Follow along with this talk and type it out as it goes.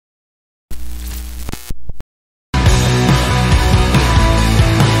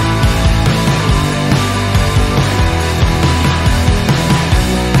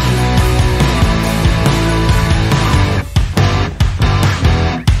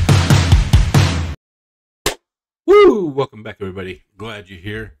Woo! Welcome back, everybody. Glad you're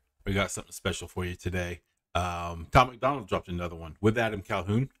here. We got something special for you today. Tom Macdonald dropped another one with Adam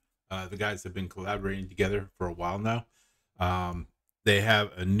Calhoun. The guys have been collaborating together for a while now. They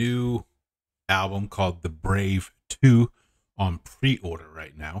have a new album called The Brave 2 on pre-order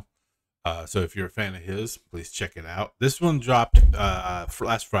right now. So if you're a fan of his, please check it out. This one dropped for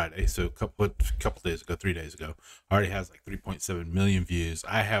last Friday, so a couple days ago, 3 days ago. Already has like 3.7 million views.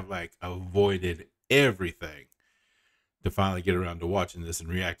 I have like avoided everything to finally get around to watching this and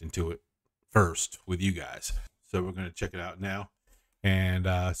reacting to it first with you guys. So we're going to check it out now and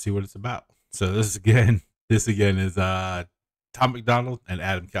see what it's about. So this again is Tom Macdonald and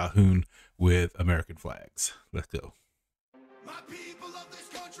Adam Calhoun with American Flags. Let's go. My people of this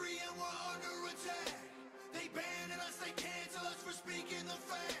country, and we're under attack. They banning us, they cancel us for speaking the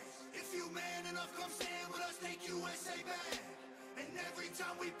facts. If you man enough, come stand with us, take USA back. And every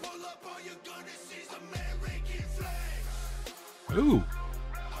time we pull up, all you're gonna see is American flags. Ooh.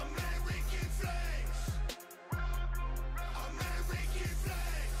 American flags. American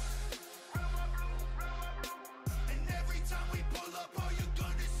flags. And every time we pull up, all you're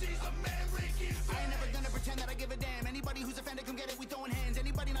gonna see is American flags. I ain't never gonna pretend that I give a damn. Anybody who's offended, come get it, we throwing hands.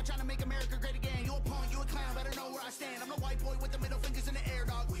 Anybody not trying to make America great again, you a punk, you a clown, better know where I stand. I'm the white boy with the middle fingers in the air,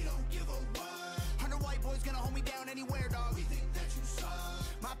 dog. We don't give a what. 100 white boys gonna hold me down anywhere, dog. We think that you suck.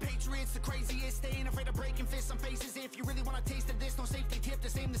 My patriots the craziest, they ain't afraid of breaking fists on faces. If you really wanna taste of this, no safety tip,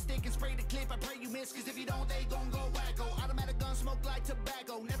 just aim the stick and spray the clip. I pray you miss, cause if you don't, they gon' go wacko. Automatic gun smoke like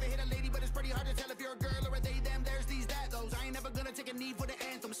tobacco. Never hit a lady, but it's pretty hard to tell if you're a girl or a they, them, there's these, that, those. I ain't never gonna take a knee for the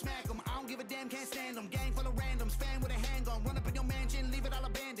anthem, smack them. I don't give a damn, can't stand them. Gang full of randoms, fan with a handgun, run up in your mansion, leave it all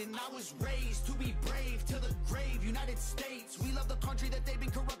abandoned. I was raised to be brave, to the grave, United States. We love the country that they've been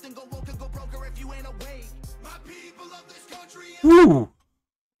corrupting, go woke and go broker if you ain't awake. My people of this country. Woo!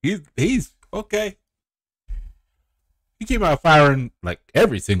 He's okay. He came out firing like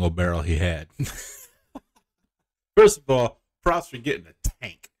every single barrel he had. First of all, props for getting a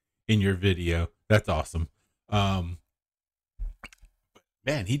tank in your video. That's awesome. Man,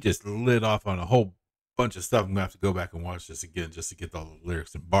 he just lit off on a whole bunch of stuff. I'm gonna have to go back and watch this again just to get all the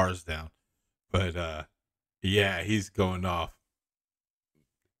lyrics and bars down. But yeah, he's going off.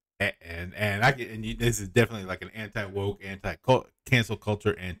 And this is definitely like an anti-woke, anti-cancel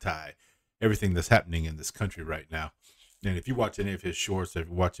culture, anti-everything that's happening in this country right now. And if you watch any of his shorts, if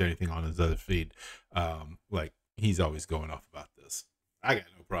you watch anything on his other feed, like he's always going off about this. I got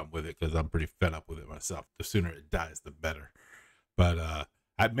no problem with it because I'm pretty fed up with it myself. The sooner it dies, the better. But I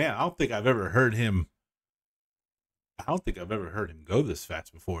don't think I've ever heard him. I don't think I've ever heard him go this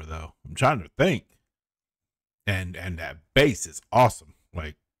fast before, though. I'm trying to think. And that bass is awesome.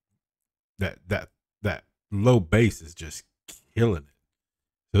 Like that low bass is just killing it.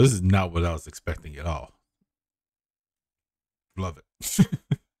 So this is not what I was expecting at all. Love it.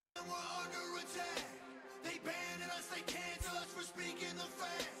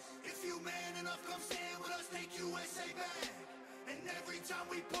 Time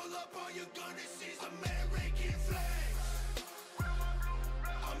we pull up, all you're gonna see is American flags.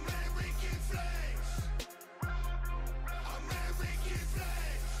 American flags. American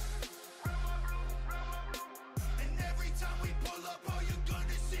flags. And every time we pull up, all you're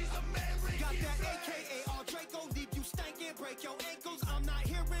gonna see is American flags. Got that AKA all Draco, leave you stankin', break your ankles. I'm not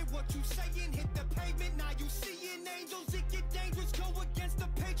hearing what you saying. Hit the pavement, now you seeing angels. It get dangerous, go against the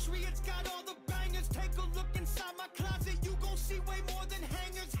Patriots. Got all the bangers. Take a look inside my closet, you gon' see way more than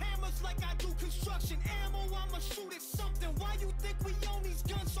hangers, hammers like I do construction ammo. I'ma shoot at something. Why you think we own these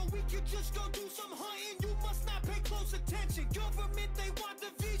guns? So we could just go do some hunting. You must not pay close attention. Government, they want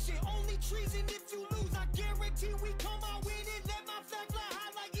division. Only treason if you lose. I guarantee we come out winning. Let my flag fly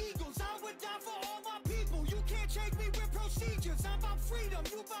high like eagles. I would die for all my people. You can't change me with procedures. I'm about freedom,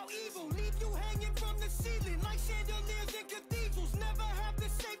 you about evil. Leave you hanging from the ceiling like chandeliers in cathedrals. Never have the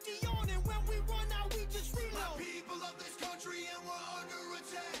safety on, and when we run out, we just reload. My people of this country, and we're under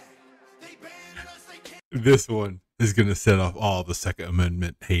attack. They banning us, they can't. This one is going to set off all the Second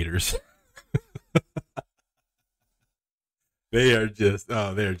Amendment haters. they're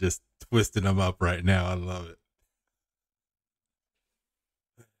just twisting them up right now. I love it.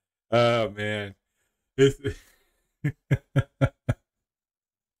 Oh man.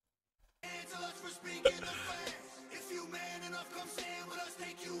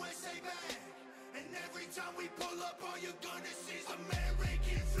 Time we pull up, all you're gonna see is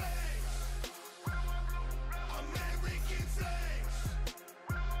American flags. American flags.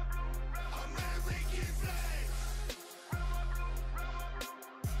 American flags.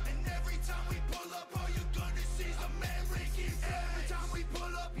 And every time we pull up, all you're gonna see is American flags. Every time we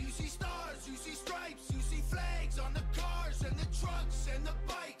pull up, you see stars, you see stripes, you see flags on the and the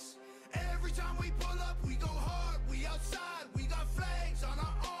bikes. Every time we pull up, we go hard, we outside, we got flags on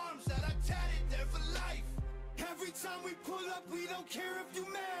our arms that are tatted there for life. Every time we pull up, we don't care if you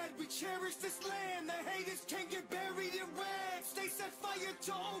mad. We cherish this land, the haters can't get buried in rags. They set fire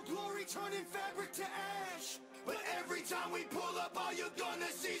to old glory, turning fabric to ash. But every time we pull up, all you're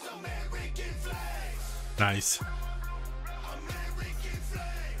gonna see is American flags. Nice. American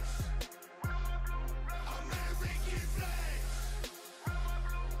flags. American flags.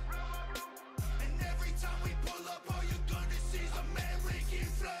 And every time we pull up, all you're gonna see is American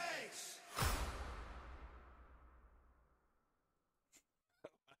flags.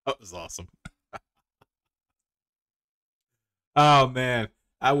 That was awesome. Oh man,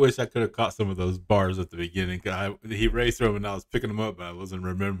 I wish I could have caught some of those bars at the beginning. He raced through them and I was picking them up, but I wasn't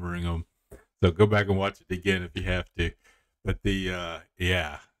remembering them. So go back and watch it again if you have to. But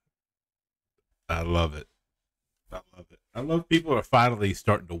yeah, I love it. I love it. I love people are finally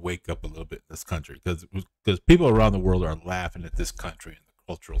starting to wake up a little bit in this country because people around the world are laughing at this country and the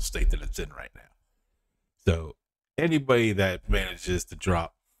cultural state that it's in right now. So anybody that manages to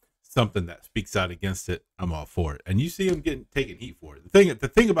drop something that speaks out against it, I'm all for it. And you see him taking heat for it. The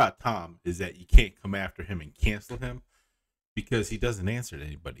thing about Tom is that you can't come after him and cancel him because he doesn't answer to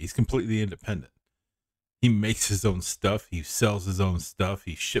anybody. He's completely independent. He makes his own stuff. He sells his own stuff.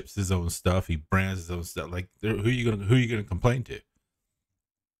 He ships his own stuff. He brands his own stuff. Like, who are you gonna complain to?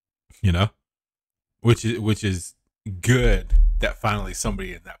 You know, which is good that finally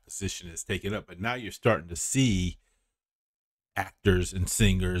somebody in that position is taken up. But now you're starting to see actors and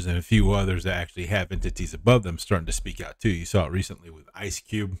singers and a few others that actually have entities above them starting to speak out too. You saw it recently with Ice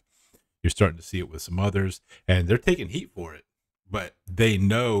Cube. You're starting to see it with some others, and they're taking heat for it. But they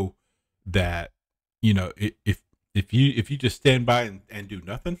know that, you know, if you just stand by and do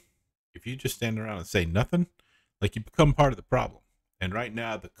nothing, if you just stand around and say nothing, like, you become part of the problem. And right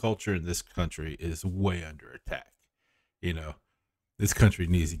now, the culture in this country is way under attack. You know, this country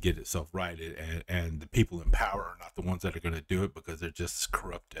needs to get itself righted, and the people in power are not the ones that are going to do it because they're just as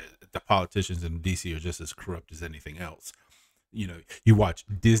corrupt. The politicians in DC are just as corrupt as anything else. You know, you watch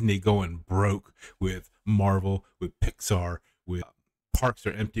Disney going broke with Marvel, with Pixar, with parks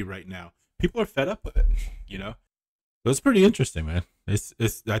are empty right now. People are fed up with it, you know. So it's pretty interesting, man. I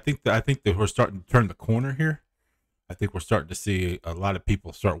think that we're starting to turn the corner here. I think we're starting to see a lot of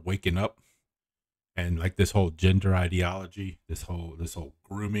people start waking up, and like this whole gender ideology, this whole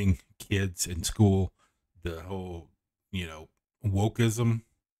grooming kids in school, the whole, you know, wokeism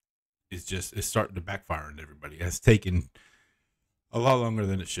is starting to backfire on everybody. It has taken a lot longer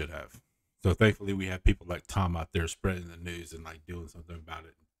than it should have. So thankfully we have people like Tom out there spreading the news and like doing something about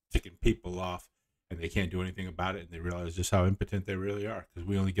it, ticking people off, and they can't do anything about it, and they realize just how impotent they really are because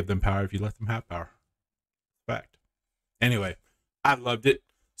we only give them power if you let them have power. Fact. Anyway, I loved it.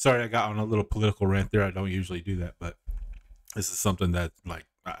 Sorry I got on a little political rant there. I don't usually do that, but this is something that, like,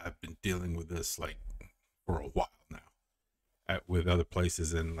 I've been dealing with this like for a while now with other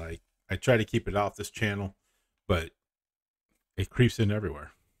places, and like I try to keep it off this channel, but it creeps in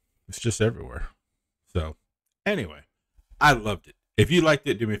everywhere. It's just everywhere. So anyway, I loved it. If you liked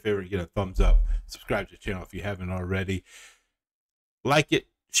it, do me a favor and get a thumbs up. Subscribe to the channel if you haven't already. Like it,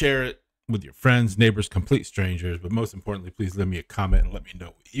 share it with your friends, neighbors, complete strangers. But most importantly, please leave me a comment and let me know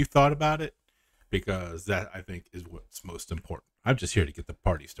what you thought about it, because that, I think, is what's most important. I'm just here to get the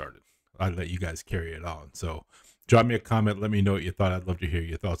party started. I let you guys carry it on. So drop me a comment. Let me know what you thought. I'd love to hear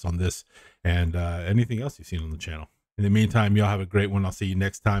your thoughts on this and anything else you've seen on the channel. In the meantime, y'all have a great one. I'll see you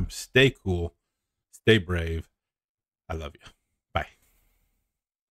next time. Stay cool. Stay brave. I love you.